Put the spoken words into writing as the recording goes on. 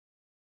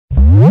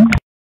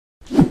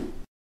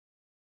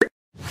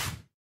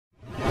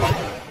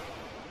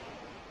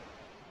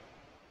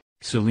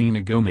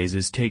Selena Gomez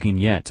is taking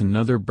yet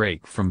another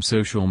break from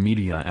social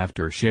media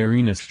after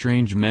sharing a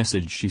strange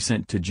message she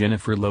sent to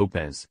Jennifer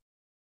Lopez.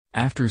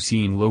 After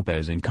seeing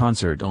Lopez in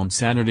concert on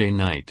Saturday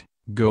night,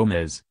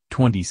 Gomez,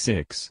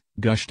 26,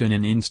 gushed in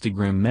an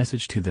Instagram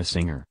message to the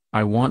singer.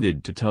 "I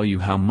wanted to tell you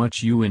how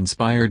much you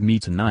inspired me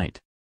tonight.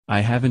 I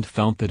haven't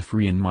felt that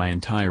free in my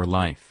entire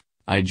life.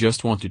 I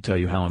just want to tell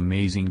you how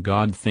amazing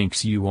God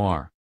thinks you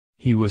are.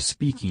 He was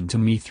speaking to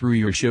me through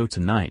your show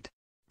tonight.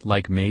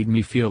 Made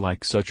me feel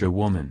like such a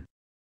woman."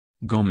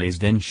 Gomez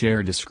then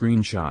shared a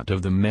screenshot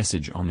of the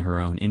message on her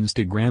own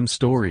Instagram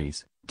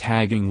stories,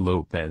 tagging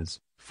Lopez,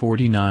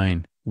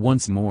 49,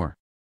 once more.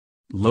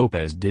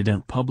 Lopez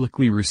didn't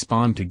publicly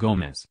respond to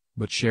Gomez,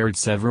 but shared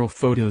several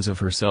photos of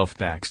herself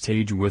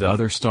backstage with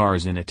other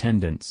stars in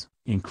attendance,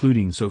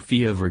 including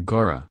Sofia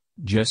Vergara,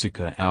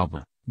 Jessica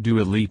Alba,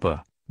 Dua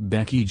Lipa,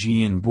 Becky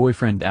G and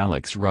boyfriend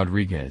Alex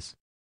Rodriguez.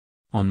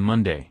 On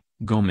Monday,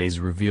 Gomez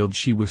revealed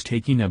she was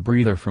taking a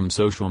breather from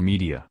social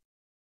media.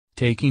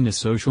 Taking a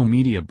social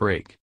media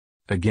break.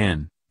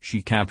 Again,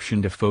 she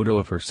captioned a photo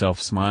of herself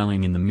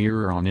smiling in the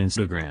mirror on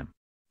Instagram.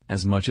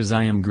 "As much as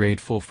I am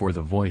grateful for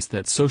the voice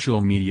that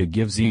social media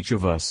gives each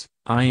of us,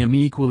 I am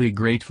equally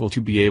grateful to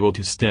be able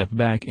to step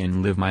back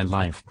and live my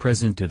life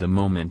present to the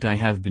moment I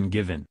have been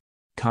given.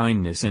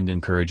 Kindness and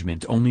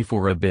encouragement only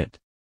for a bit.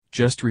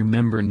 Just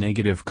remember,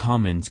 negative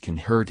comments can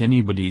hurt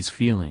anybody's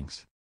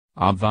feelings.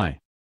 Obvi."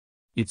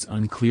 It's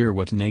unclear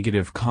what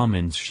negative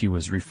comments she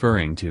was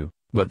referring to,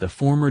 but the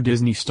former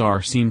Disney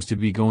star seems to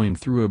be going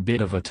through a bit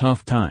of a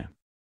tough time.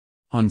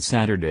 On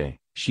Saturday,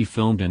 she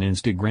filmed an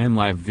Instagram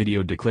live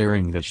video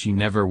declaring that she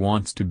never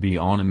wants to be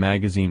on a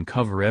magazine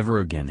cover ever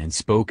again and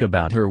spoke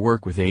about her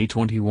work with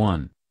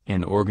A21,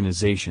 an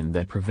organization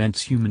that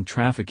prevents human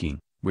trafficking,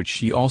 which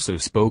she also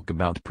spoke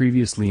about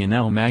previously in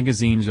Elle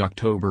magazine's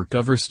October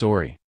cover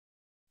story.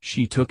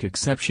 She took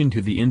exception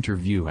to the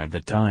interview at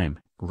the time,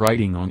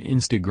 writing on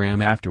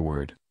Instagram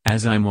afterward,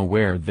 "As I'm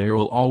aware there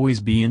will always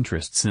be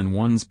interests in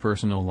one's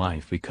personal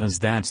life because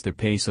that's the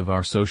pace of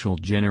our social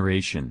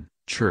generation,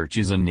 church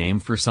is a name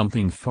for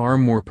something far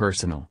more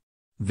personal.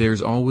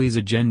 There's always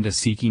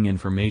agenda-seeking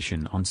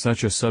information on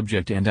such a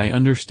subject and I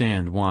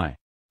understand why.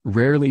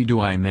 Rarely do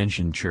I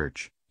mention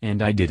church,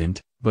 and I didn't,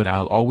 but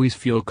I'll always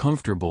feel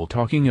comfortable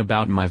talking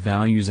about my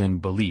values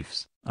and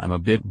beliefs. I'm a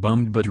bit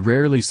bummed but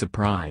rarely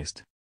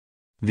surprised."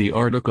 The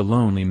article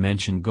only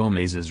mentioned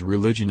Gomez's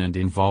religion and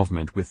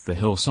involvement with the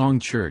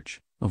Hillsong Church,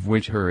 of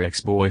which her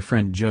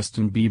ex-boyfriend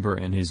Justin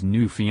Bieber and his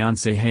new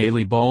fiancée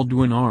Hailey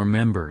Baldwin are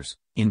members,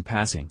 in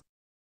passing.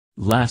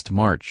 Last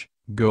March,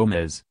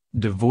 Gomez,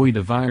 devoid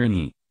of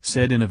irony,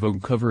 said in a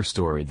Vogue cover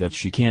story that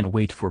she can't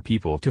wait for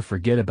people to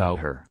forget about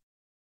her.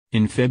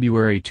 In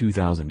February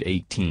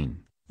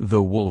 2018,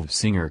 the Wolves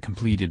singer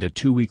completed a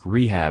 2-week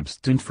rehab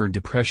stint for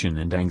depression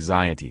and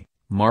anxiety,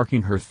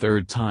 marking her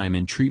third time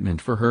in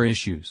treatment for her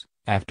issues,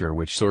 after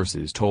which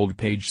sources told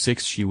Page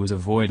Six she was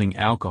avoiding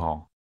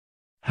alcohol.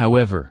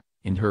 However,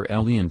 in her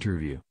Elle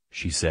interview,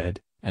 she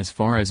said, "As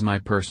far as my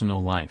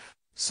personal life,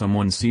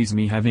 someone sees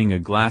me having a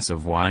glass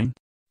of wine?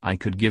 I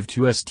could give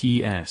 2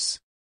 STS.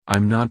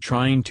 I'm not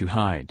trying to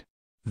hide.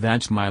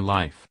 That's my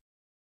life."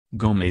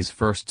 Gomez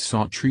first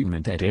sought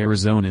treatment at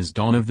Arizona's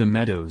Dawn of the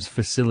Meadows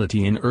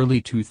facility in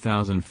early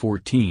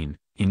 2014.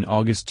 In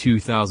August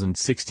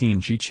 2016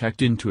 she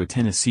checked into a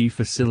Tennessee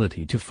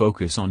facility to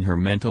focus on her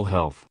mental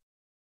health.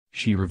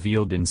 She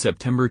revealed in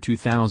September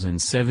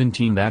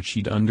 2017 that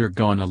she'd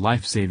undergone a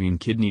life-saving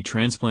kidney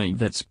transplant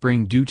that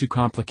spring due to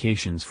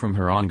complications from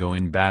her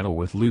ongoing battle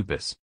with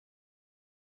lupus.